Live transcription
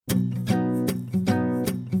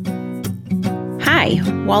Hi,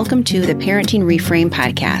 welcome to the Parenting Reframe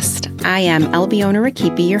podcast. I am Albiona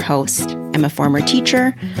Rakipi, your host. I'm a former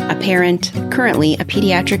teacher, a parent, currently a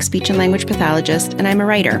pediatric speech and language pathologist, and I'm a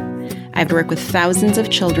writer. I've worked with thousands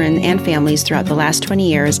of children and families throughout the last 20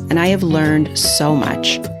 years, and I have learned so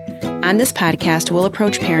much. On this podcast, we'll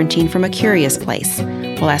approach parenting from a curious place.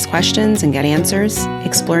 We'll ask questions and get answers,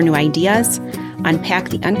 explore new ideas, unpack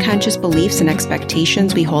the unconscious beliefs and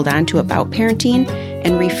expectations we hold on to about parenting,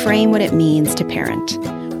 and reframe what it means to parent.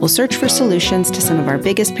 We'll search for solutions to some of our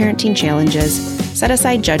biggest parenting challenges, set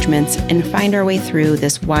aside judgments, and find our way through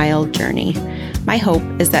this wild journey. My hope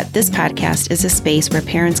is that this podcast is a space where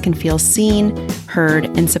parents can feel seen, heard,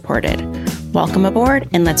 and supported. Welcome aboard,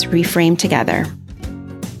 and let's reframe together.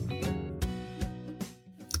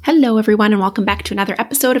 Hello, everyone, and welcome back to another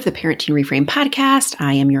episode of the Parenting Reframe podcast.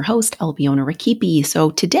 I am your host, Albiona Rakipi. So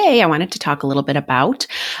today I wanted to talk a little bit about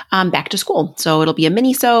back to school. So it'll be a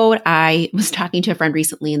mini-sode. I was talking to a friend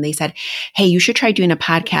recently and they said, hey, you should try doing a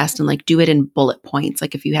podcast and do it in bullet points.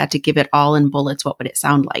 If you had to give it all in bullets, what would it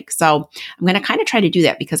sound like? So I'm going to kind of try to do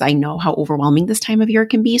that because I know how overwhelming this time of year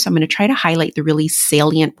can be. So I'm going to try to highlight the really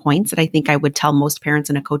salient points that I think I would tell most parents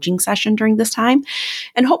in a coaching session during this time.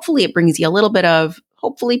 And hopefully it brings you a little bit of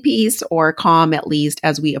peace or calm, at least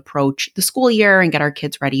as we approach the school year and get our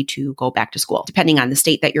kids ready to go back to school. Depending on the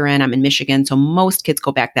state that you're in, I'm in Michigan, so most kids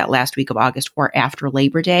go back that last week of August or after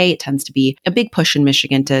Labor Day. It tends to be a big push in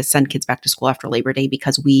Michigan to send kids back to school after Labor Day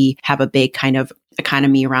because we have a big kind of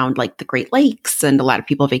economy around the Great Lakes and a lot of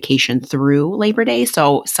people vacation through Labor Day.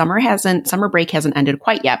 So summer break hasn't ended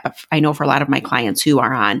quite yet, but I know for a lot of my clients who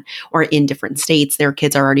are on or in different states, their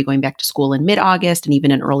kids are already going back to school in mid-August and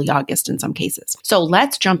even in early August in some cases. So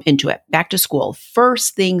let's jump into it. Back to school.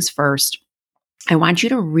 First things first, I want you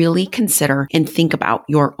to really consider and think about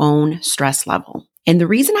your own stress level. And the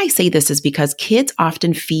reason I say this is because kids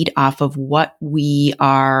often feed off of what we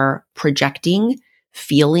are projecting,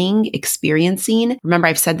 feeling, experiencing. Remember,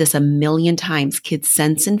 I've said this a million times. Kids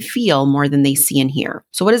sense and feel more than they see and hear.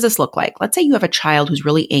 So what does this look like? Let's say you have a child who's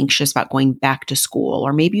really anxious about going back to school,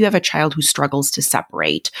 or maybe you have a child who struggles to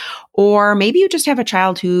separate, or maybe you just have a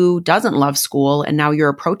child who doesn't love school and now you're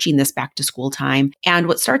approaching this back to school time. And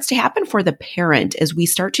what starts to happen for the parent is we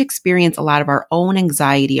start to experience a lot of our own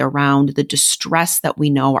anxiety around the distress that we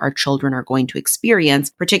know our children are going to experience,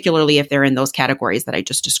 particularly if they're in those categories that I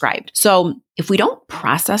just described. So if we don't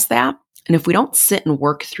process that, and if we don't sit and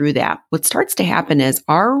work through that, what starts to happen is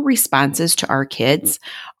our responses to our kids,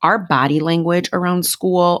 our body language around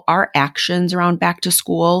school, our actions around back to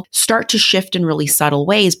school start to shift in really subtle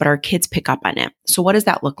ways, but our kids pick up on it. So what does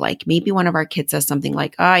that look like? Maybe one of our kids says something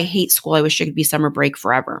like, oh, I hate school. I wish it could be summer break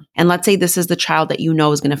forever. And let's say this is the child that you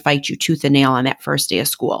know is going to fight you tooth and nail on that first day of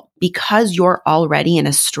school. Because you're already in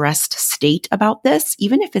a stressed state about this,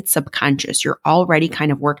 even if it's subconscious, you're already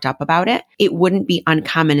kind of worked up about it. It wouldn't be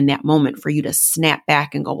uncommon in that moment for you to snap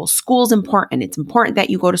back and go, well, school's important. It's important that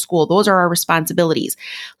you go to school. Those are our responsibilities.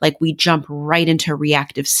 We jump right into a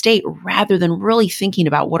reactive state rather than really thinking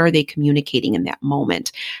about what are they communicating in that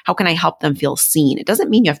moment? How can I help them feel seen? It doesn't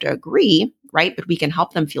mean you have to agree, right? But we can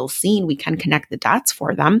help them feel seen. We can connect the dots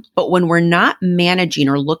for them. But when we're not managing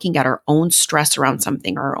or looking at our own stress around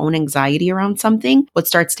something or our own anxiety around something, what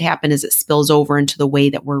starts to happen is it spills over into the way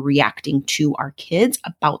that we're reacting to our kids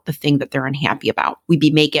about the thing that they're unhappy about. We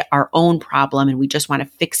make it our own problem and we just want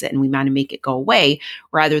to fix it and we want to make it go away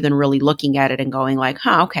rather than really looking at it and going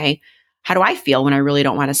okay, how do I feel when I really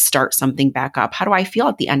don't want to start something back up? How do I feel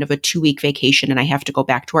at the end of a 2-week vacation and I have to go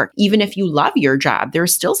back to work? Even if you love your job,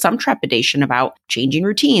 there's still some trepidation about changing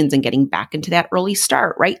routines and getting back into that early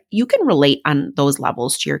start, right? You can relate on those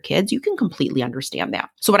levels to your kids. You can completely understand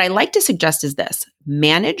that. So what I like to suggest is this: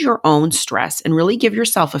 manage your own stress and really give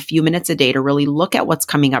yourself a few minutes a day to really look at what's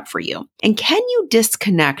coming up for you. And can you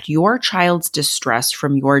disconnect your child's distress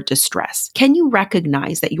from your distress? Can you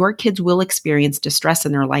recognize that your kids will experience distress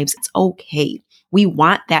in their lives? It's okay. We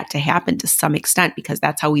want that to happen to some extent because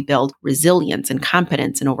that's how we build resilience and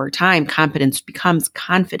competence. And over time, competence becomes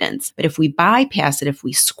confidence. But if we bypass it, if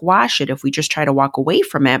we squash it, if we just try to walk away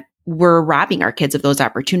from it, we're robbing our kids of those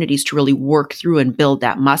opportunities to really work through and build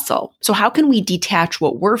that muscle. So how can we detach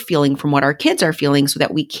what we're feeling from what our kids are feeling so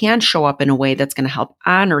that we can show up in a way that's going to help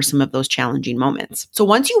honor some of those challenging moments? So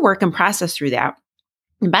once you work and process through that,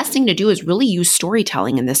 the best thing to do is really use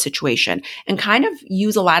storytelling in this situation and kind of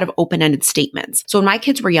use a lot of open-ended statements. So when my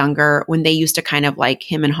kids were younger, when they used to kind of like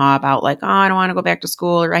him and haw about like, oh, I don't want to go back to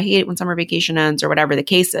school, or I hate it when summer vacation ends, or whatever the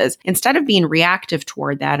case is, instead of being reactive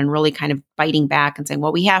toward that and really kind of biting back and saying,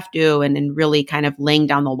 well, we have to, and really kind of laying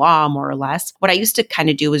down the law more or less, what I used to kind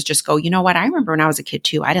of do was just go, you know what? I remember when I was a kid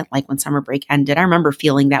too, I didn't like when summer break ended. I remember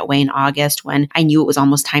feeling that way in August when I knew it was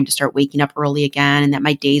almost time to start waking up early again and that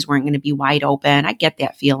my days weren't going to be wide open. I get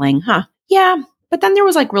that feeling, yeah. But then there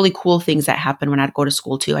was like really cool things that happened when I'd go to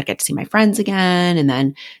school too. I'd get to see my friends again, and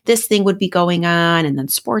then this thing would be going on, and then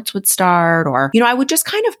sports would start, or, I would just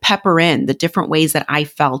kind of pepper in the different ways that I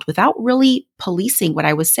felt without really policing what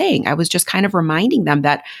I was saying. I was just kind of reminding them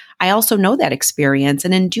that I also know that experience.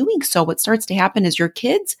 And in doing so, what starts to happen is your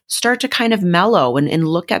kids start to kind of mellow and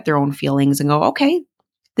look at their own feelings and go, okay,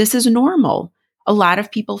 this is normal. A lot of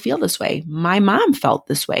people feel this way. My mom felt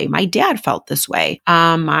this way. My dad felt this way.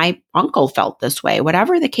 My uncle felt this way.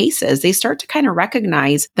 Whatever the case is, they start to kind of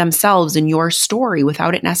recognize themselves in your story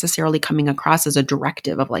without it necessarily coming across as a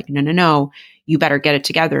directive of like, no, you better get it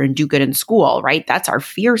together and do good in school, right? That's our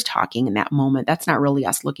fears talking in that moment. That's not really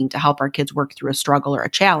us looking to help our kids work through a struggle or a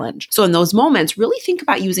challenge. So in those moments, really think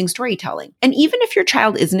about using storytelling. And even if your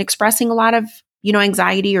child isn't expressing a lot of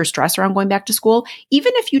anxiety or stress around going back to school,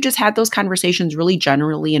 even if you just had those conversations really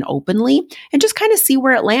generally and openly and just kind of see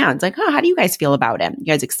where it lands. Like, how do you guys feel about it? You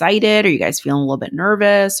guys excited? Are you guys feeling a little bit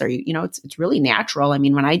nervous? Or, it's really natural. I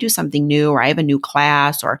mean, when I do something new or I have a new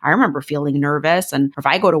class, or I remember feeling nervous, and if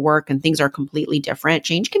I go to work and things are completely different,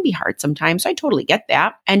 change can be hard sometimes. So I totally get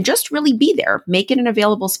that. And just really be there. Make it an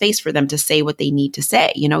available space for them to say what they need to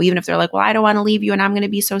say. Even if they're like, well, I don't want to leave you and I'm going to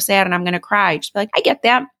be so sad and I'm going to cry. Just be like, I get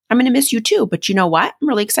that. I'm going to miss you too. But you know what? I'm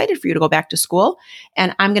really excited for you to go back to school,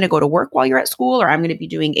 and I'm going to go to work while you're at school, or I'm going to be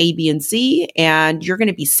doing A, B, and C, and you're going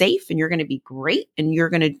to be safe and you're going to be great and you're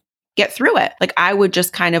going to get through it. Like, I would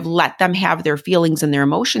just kind of let them have their feelings and their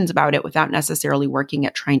emotions about it without necessarily working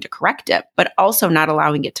at trying to correct it, but also not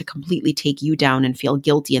allowing it to completely take you down and feel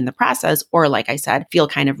guilty in the process. Or like I said, feel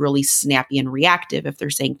kind of really snappy and reactive if they're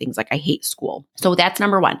saying things like, I hate school. So that's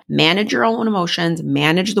number one. Manage your own emotions,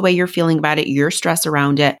 manage the way you're feeling about it, your stress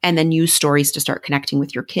around it, and then use stories to start connecting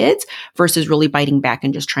with your kids versus really biting back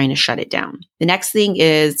and just trying to shut it down. The next thing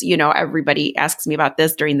is, everybody asks me about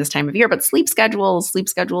this during this time of year, but sleep schedules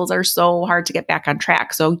are so hard to get back on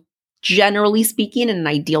track. So generally speaking, in an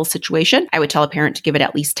ideal situation, I would tell a parent to give it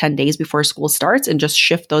at least 10 days before school starts and just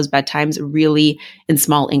shift those bedtimes really in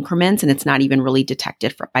small increments. And it's not even really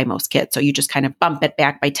detected by most kids. So you just kind of bump it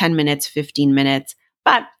back by 10 minutes, 15 minutes.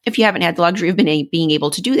 But if you haven't had the luxury of being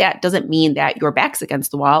able to do that, doesn't mean that your back's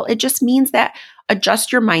against the wall. It just means that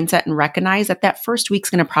adjust your mindset and recognize that first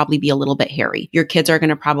week's going to probably be a little bit hairy. Your kids are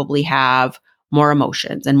going to probably have more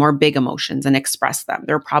emotions and more big emotions and express them.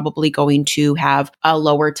 They're probably going to have a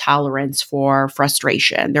lower tolerance for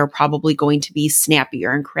frustration. They're probably going to be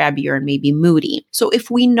snappier and crabbier and maybe moody. So if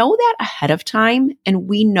we know that ahead of time and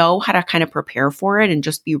we know how to kind of prepare for it and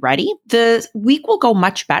just be ready, the week will go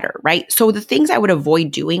much better, right? So the things I would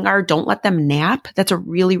avoid doing are, don't let them nap. That's a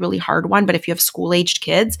really, really hard one. But if you have school-aged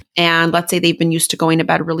kids and let's say they've been used to going to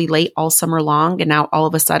bed really late all summer long, and now all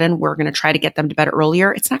of a sudden we're going to try to get them to bed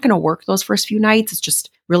earlier, it's not going to work those first few nights. It's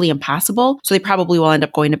just really impossible. So they probably will end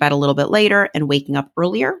up going to bed a little bit later and waking up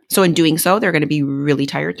earlier. So in doing so, they're going to be really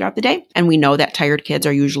tired throughout the day. And we know that tired kids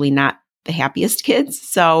are usually not the happiest kids.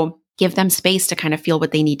 So give them space to kind of feel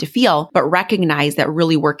what they need to feel, but recognize that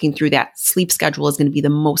really working through that sleep schedule is going to be the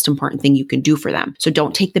most important thing you can do for them. So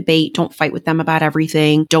don't take the bait. Don't fight with them about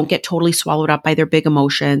everything. Don't get totally swallowed up by their big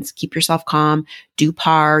emotions. Keep yourself calm. Do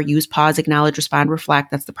PAR, use pause, acknowledge, respond, reflect.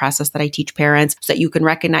 That's the process that I teach parents so that you can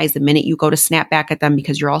recognize the minute you go to snap back at them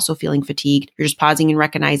because you're also feeling fatigued. You're just pausing and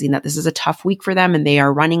recognizing that this is a tough week for them and they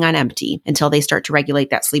are running on empty until they start to regulate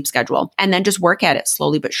that sleep schedule. And then just work at it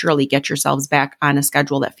slowly but surely. Get yourselves back on a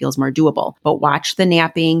schedule that feels more doable. But watch the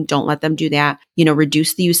napping. Don't let them do that.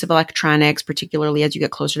 Reduce the use of electronics, particularly as you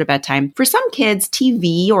get closer to bedtime. For some kids,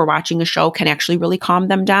 TV or watching a show can actually really calm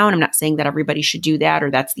them down. I'm not saying that everybody should do that or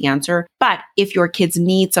that's the answer. But if your kids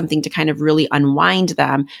need something to kind of really unwind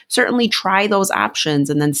them, certainly try those options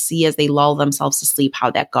and then see as they lull themselves to sleep how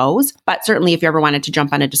that goes. But certainly if you ever wanted to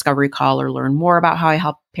jump on a discovery call or learn more about how I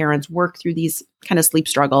help parents work through these kind of sleep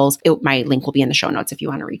struggles, my link will be in the show notes if you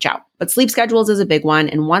want to reach out. But sleep schedules is a big one.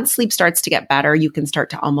 And once sleep starts to get better, you can start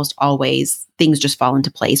to almost always, things just fall into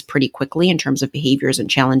place pretty quickly in terms of behaviors and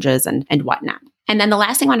challenges and whatnot. And then the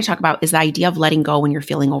last thing I want to talk about is the idea of letting go when you're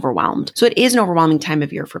feeling overwhelmed. So it is an overwhelming time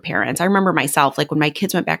of year for parents. I remember myself, like when my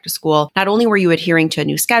kids went back to school, not only were you adhering to a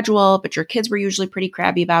new schedule, but your kids were usually pretty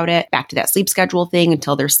crabby about it. Back to that sleep schedule thing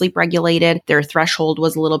until they're sleep regulated. Their threshold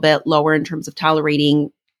was a little bit lower in terms of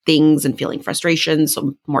tolerating things and feeling frustration.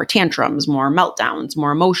 So more tantrums, more meltdowns,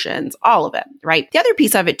 more emotions, all of it, right? The other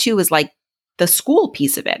piece of it too is like the school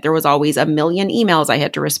piece of it. There was always a million emails I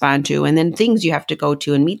had to respond to, and then things you have to go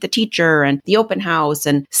to and meet the teacher and the open house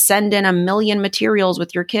and send in a million materials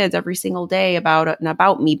with your kids every single day about an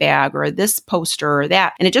About Me bag or this poster or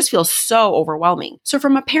that. And it just feels so overwhelming. So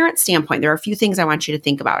from a parent standpoint, there are a few things I want you to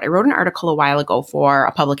think about. I wrote an article a while ago for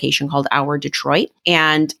a publication called Our Detroit,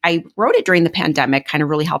 and I wrote it during the pandemic, kind of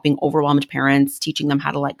really helping overwhelmed parents, teaching them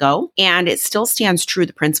how to let go. And it still stands true,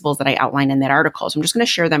 the principles that I outlined in that article. So I'm just going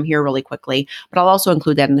to share them here really quickly. But I'll also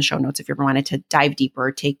include that in the show notes if you ever wanted to dive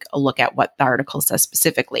deeper, take a look at what the article says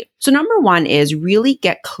specifically. So number one is really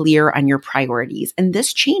get clear on your priorities. And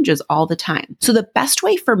this changes all the time. So the best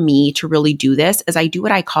way for me to really do this is I do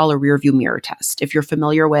what I call a rear view mirror test. If you're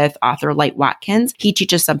familiar with author Light Watkins, he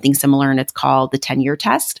teaches something similar and it's called the 10-year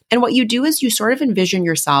test. And what you do is you sort of envision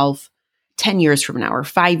yourself 10 years from now or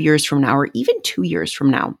 5 years from now or even 2 years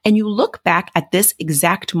from now. And you look back at this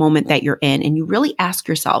exact moment that you're in and you really ask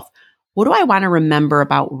yourself, what do I want to remember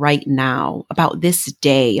about right now, about this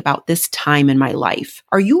day, about this time in my life?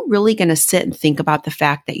 Are you really going to sit and think about the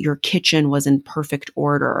fact that your kitchen was in perfect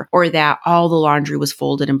order, or that all the laundry was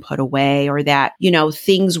folded and put away, or that,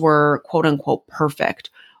 things were quote unquote perfect?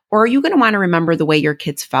 Or are you going to want to remember the way your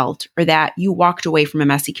kids felt, or that you walked away from a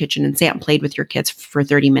messy kitchen and sat and played with your kids for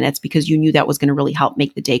 30 minutes because you knew that was going to really help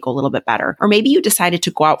make the day go a little bit better? Or maybe you decided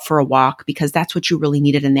to go out for a walk because that's what you really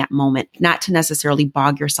needed in that moment, not to necessarily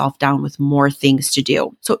bog yourself down with more things to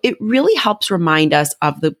do. So it really helps remind us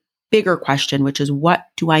of the bigger question, which is, what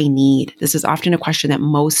do I need? This is often a question that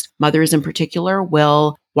most mothers in particular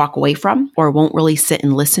will walk away from or won't really sit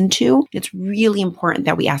and listen to. It's really important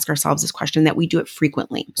that we ask ourselves this question, that we do it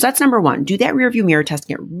frequently. So that's number one. Do that rearview mirror test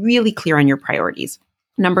and get really clear on your priorities.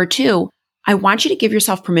 Number two, I want you to give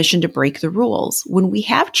yourself permission to break the rules. When we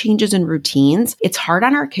have changes in routines, it's hard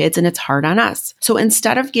on our kids and it's hard on us. So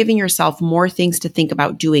instead of giving yourself more things to think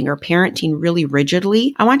about doing or parenting really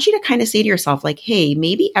rigidly, I want you to kind of say to yourself like, hey,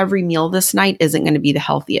 maybe every meal this night isn't going to be the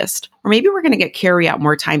healthiest. Or maybe we're going to get carry out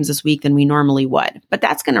more times this week than we normally would. But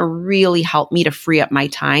that's going to really help me to free up my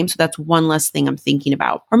time. So that's one less thing I'm thinking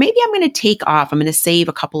about. Or maybe I'm going to take off. I'm going to save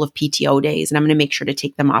a couple of PTO days and I'm going to make sure to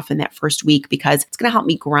take them off in that first week because it's going to help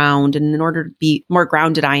me ground. And in order to be more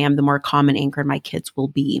grounded I am, the more calm and anchored my kids will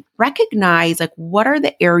be. Recognize like what are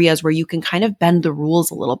the areas where you can kind of bend the rules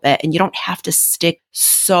a little bit and you don't have to stick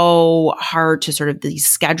so hard to sort of these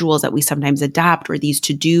schedules that we sometimes adopt or these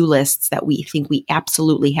to-do lists that we think we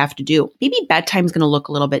absolutely have to do. Maybe bedtime is going to look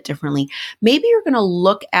a little bit differently. Maybe you're going to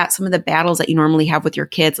look at some of the battles that you normally have with your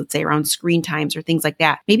kids, let's say around screen times or things like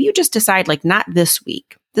that. Maybe you just decide like not this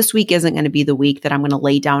week. This week isn't going to be the week that I'm going to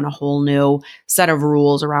lay down a whole new set of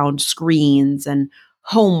rules around screens and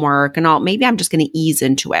homework and all. Maybe I'm just going to ease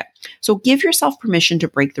into it. So give yourself permission to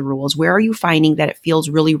break the rules. Where are you finding that it feels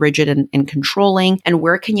really rigid and controlling? And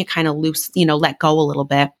where can you kind of let go a little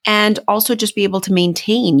bit? And also just be able to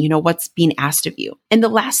maintain, what's being asked of you. And the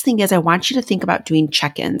last thing is I want you to think about doing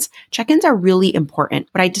check-ins. Check-ins are really important.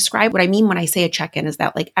 What I mean when I say a check-in is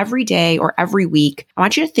that like every day or every week, I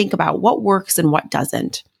want you to think about what works and what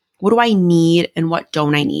doesn't. What do I need and what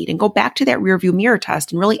don't I need? And go back to that rearview mirror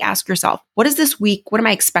test and really ask yourself, what is this week? What am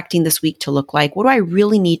I expecting this week to look like? What do I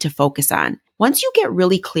really need to focus on? Once you get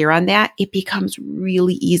really clear on that, it becomes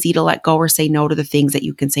really easy to let go or say no to the things that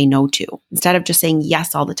you can say no to. Instead of just saying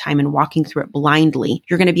yes all the time and walking through it blindly,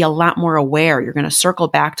 you're going to be a lot more aware. You're going to circle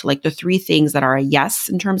back to like the 3 things that are a yes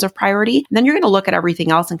in terms of priority. And then you're going to look at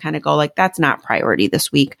everything else and kind of go like, that's not priority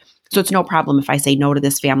this week. So it's no problem if I say no to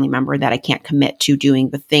this family member that I can't commit to doing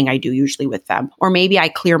the thing I do usually with them. Or maybe I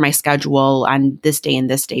clear my schedule on this day and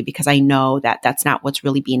this day because I know that that's not what's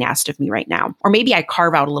really being asked of me right now. Or maybe I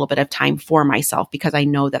carve out a little bit of time for myself because I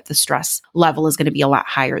know that the stress level is going to be a lot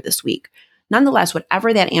higher this week. Nonetheless,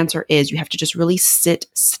 whatever that answer is, you have to just really sit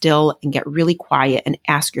still and get really quiet and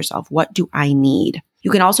ask yourself, what do I need?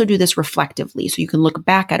 You can also do this reflectively. So you can look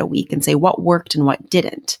back at a week and say what worked and what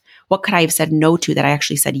didn't. What could I have said no to that I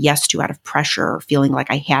actually said yes to out of pressure or feeling like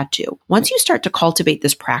I had to? Once you start to cultivate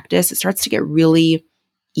this practice, it starts to get really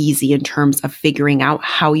easy in terms of figuring out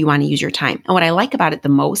how you want to use your time. And what I like about it the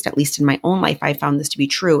most, at least in my own life, I found this to be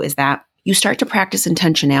true, is that you start to practice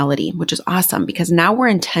intentionality, which is awesome because now we're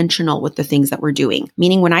intentional with the things that we're doing.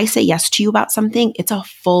 Meaning when I say yes to you about something, it's a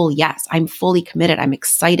full yes. I'm fully committed. I'm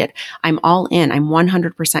excited. I'm all in. I'm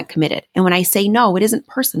 100% committed. And when I say no, it isn't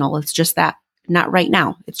personal. It's just that not right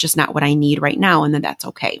now. It's just not what I need right now. And then that's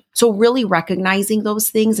okay. So really recognizing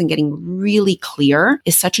those things and getting really clear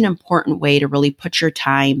is such an important way to really put your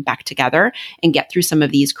time back together and get through some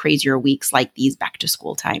of these crazier weeks like these back to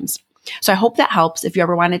school times. So I hope that helps. If you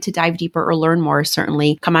ever wanted to dive deeper or learn more,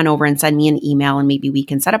 certainly come on over and send me an email and maybe we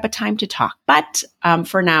can set up a time to talk. But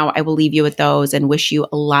for now, I will leave you with those and wish you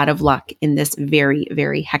a lot of luck in this very,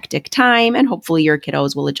 very hectic time. And hopefully your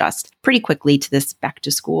kiddos will adjust pretty quickly to this back to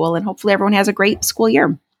school. And hopefully everyone has a great school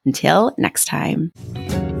year. Until next time.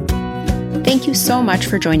 Thank you so much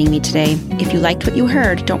for joining me today. If you liked what you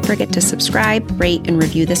heard, don't forget to subscribe, rate, and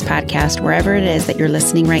review this podcast wherever it is that you're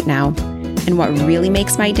listening right now. And what really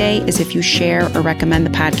makes my day is if you share or recommend the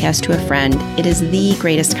podcast to a friend. It is the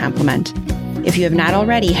greatest compliment. If you have not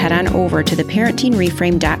already, head on over to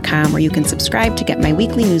theparentingreframe.com where you can subscribe to get my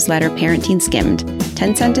weekly newsletter, Parenting Skimmed.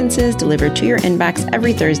 10 sentences delivered to your inbox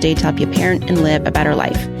every Thursday to help you parent and live a better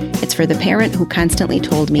life. It's for the parent who constantly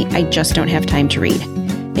told me, I just don't have time to read.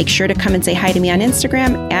 Make sure to come and say hi to me on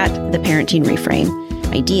Instagram at theparentingreframe.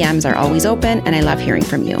 My DMs are always open and I love hearing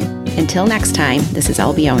from you. Until next time, this is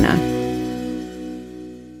Albiona.